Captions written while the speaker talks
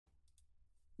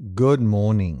Good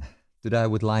morning. Today I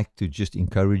would like to just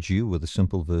encourage you with a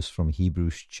simple verse from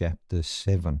Hebrews chapter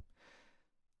 7.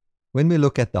 When we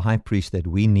look at the high priest that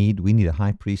we need a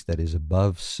high priest that is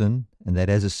above sin and that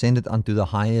has ascended unto the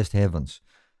highest heavens.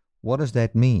 What does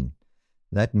that mean?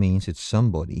 That means it's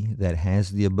somebody that has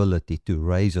the ability to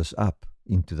raise us up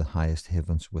into the highest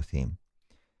heavens with him.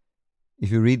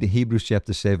 If you read Hebrews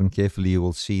chapter 7 carefully, you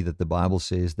will see that the Bible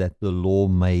says that the law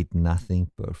made nothing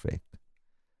perfect.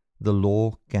 The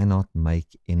law cannot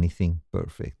make anything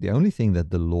perfect. The only thing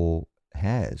that the law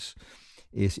has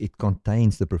is it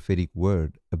contains the prophetic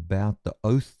word about the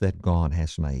oath that God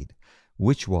has made,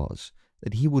 which was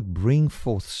that he would bring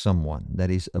forth someone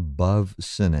that is above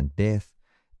sin and death,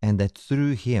 and that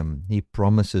through him he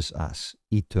promises us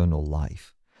eternal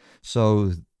life.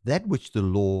 So that which the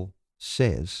law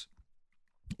says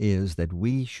is that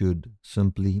we should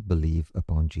simply believe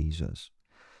upon Jesus.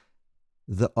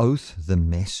 The oath, the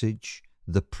message,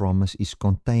 the promise is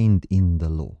contained in the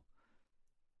law.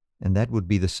 And that would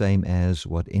be the same as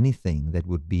what anything that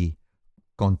would be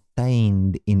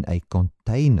contained in a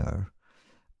container.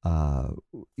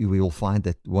 We will find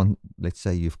that let's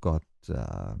say you've got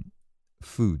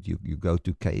food. You go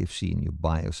to KFC and you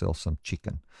buy yourself some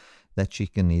chicken. That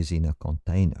chicken is in a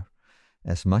container.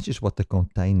 As much as what the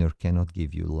container cannot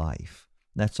give you life,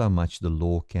 that's how much the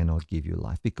law cannot give you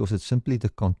life, because it's simply the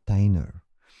container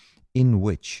in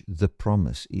which the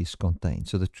promise is contained.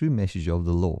 So the true message of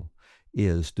the law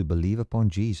is to believe upon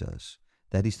Jesus.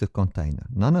 That is the container.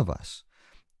 None of us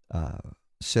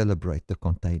celebrate the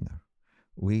container.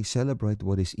 We celebrate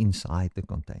what is inside the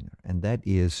container, and that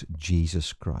is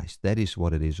Jesus Christ. That is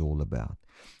what it is all about.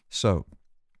 So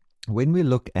when we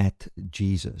look at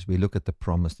Jesus, we look at the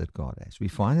promise that God has. We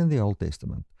find in the Old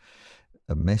Testament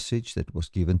a message that was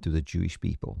given to the Jewish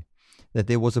people, that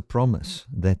there was a promise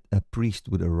that a priest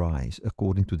would arise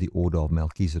according to the order of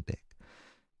Melchizedek.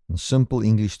 In simple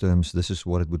English terms, this is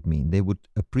what it would mean.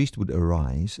 A priest would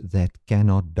arise that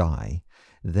cannot die,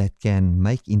 that can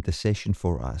make intercession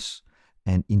for us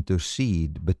and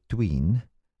intercede between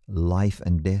life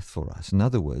and death for us. In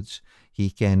other words, he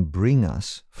can bring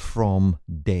us from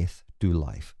death to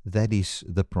life. That is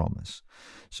the promise.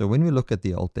 So when we look at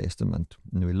the Old Testament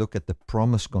and we look at the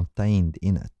promise contained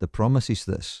in it, the promise is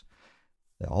this.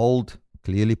 The Old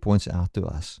clearly points out to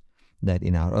us that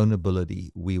in our own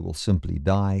ability we will simply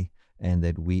die and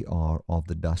that we are of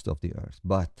the dust of the earth.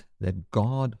 But that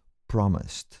God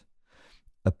promised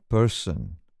a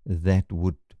person that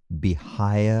would be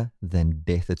higher than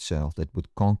death itself, that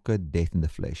would conquer death in the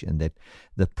flesh, and that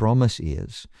the promise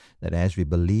is that as we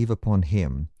believe upon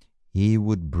him, he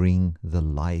would bring the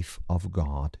life of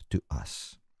God to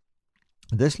us.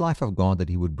 This life of God that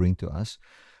he would bring to us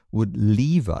would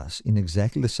leave us in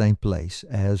exactly the same place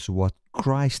as what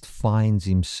Christ finds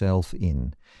himself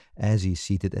in as he's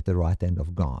seated at the right hand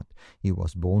of God. He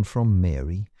was born from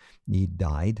Mary, he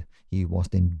died, he was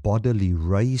then bodily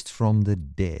raised from the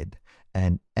dead,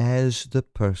 and as the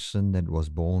person that was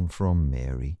born from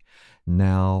Mary,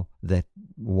 now that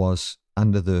was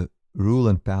under the rule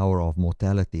and power of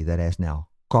mortality, that has now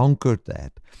conquered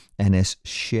that and has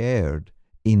shared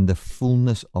in the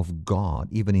fullness of God,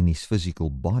 even in his physical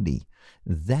body,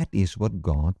 that is what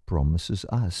God promises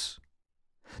us.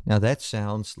 Now that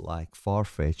sounds like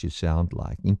far-fetched, it sounds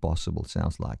like impossible, it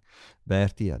sounds like,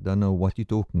 Bertie, I don't know what you're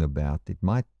talking about.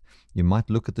 You might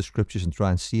look at the scriptures and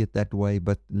try and see it that way,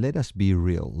 but let us be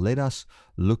real. Let us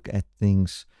look at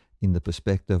things in the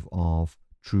perspective of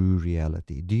true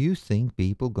reality. Do you think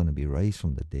people are going to be raised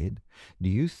from the dead? Do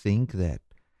you think that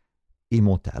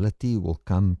immortality will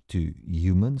come to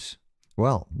humans?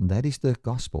 Well, that is the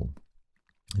gospel.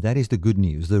 That is the good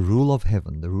news. The rule of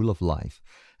heaven, the rule of life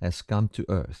has come to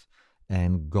earth,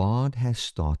 and God has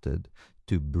started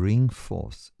to bring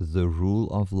forth the rule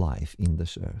of life in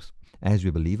this earth. As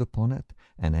we believe upon it,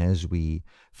 and as we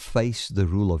face the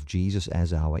rule of Jesus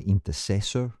as our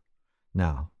intercessor.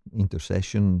 Now,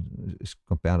 intercession is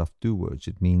compounded of two words.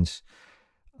 It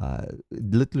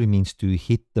literally means to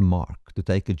hit the mark, to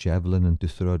take a javelin and to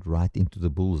throw it right into the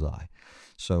bullseye.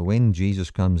 So when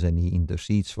Jesus comes and he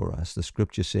intercedes for us, the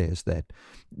scripture says that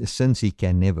since he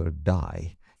can never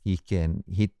die, he can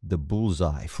hit the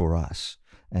bullseye for us.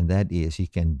 And that is, he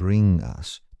can bring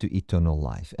us to eternal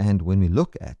life. And when we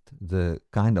look at the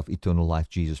kind of eternal life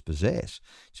Jesus possessed,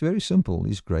 it's very simple.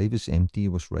 His grave is empty. He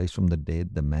was raised from the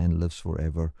dead. The man lives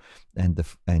forever. And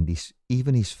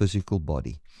even his physical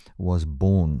body was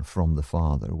born from the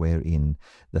Father, wherein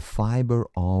the fibers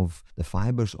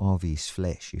of his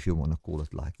flesh, if you want to call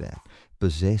it like that,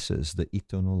 possesses the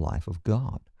eternal life of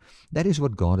God. That is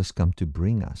what God has come to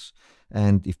bring us.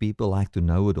 And if people like to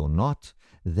know it or not,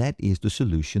 That is the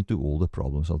solution to all the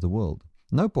problems of the world.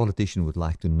 No politician would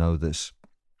like to know this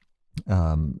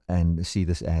and see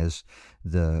this as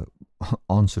the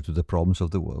answer to the problems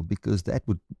of the world, because that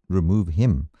would remove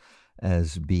him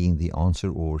as being the answer,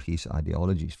 or his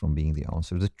ideologies from being the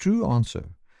answer. The true answer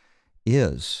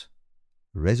is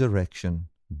resurrection,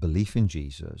 belief in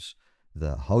Jesus,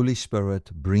 the Holy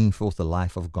Spirit bringing forth the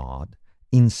life of God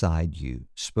inside you,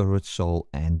 spirit, soul,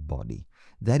 and body.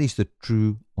 That is the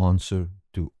true answer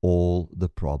to all the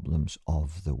problems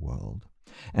of the world.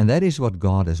 And that is what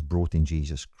God has brought in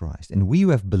Jesus Christ. And we who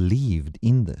have believed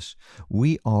in this,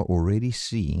 we are already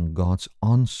seeing God's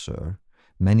answer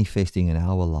manifesting in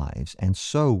our lives. And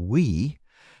so we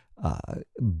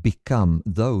become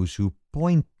those who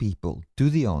point people to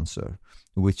the answer,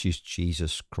 which is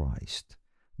Jesus Christ.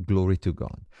 Glory to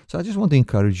God. So I just want to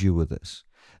encourage you with this.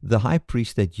 The high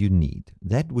priest that you need,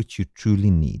 that which you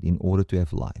truly need in order to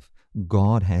have life,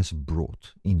 God has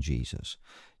brought in Jesus.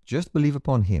 Just believe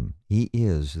upon him. He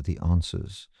is the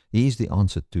answers. He is the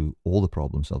answer to all the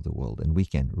problems of the world, and we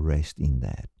can rest in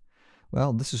that.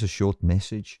 Well, this is a short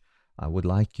message. I would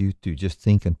like you to just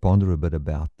think and ponder a bit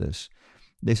about this.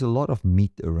 There's a lot of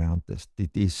meat around this.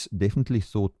 It is definitely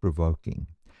thought-provoking.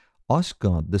 Ask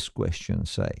God this question.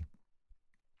 Say,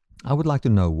 I would like to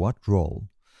know what role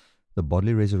the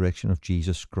bodily resurrection of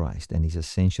Jesus Christ and his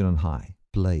ascension on high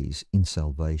plays in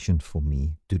salvation for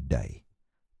me today.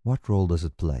 What role does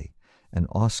it play? And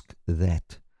ask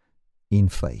that in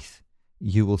faith.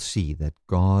 You will see that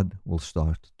God will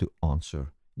start to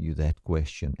answer you that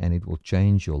question, and it will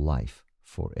change your life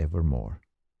forevermore.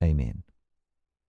 Amen.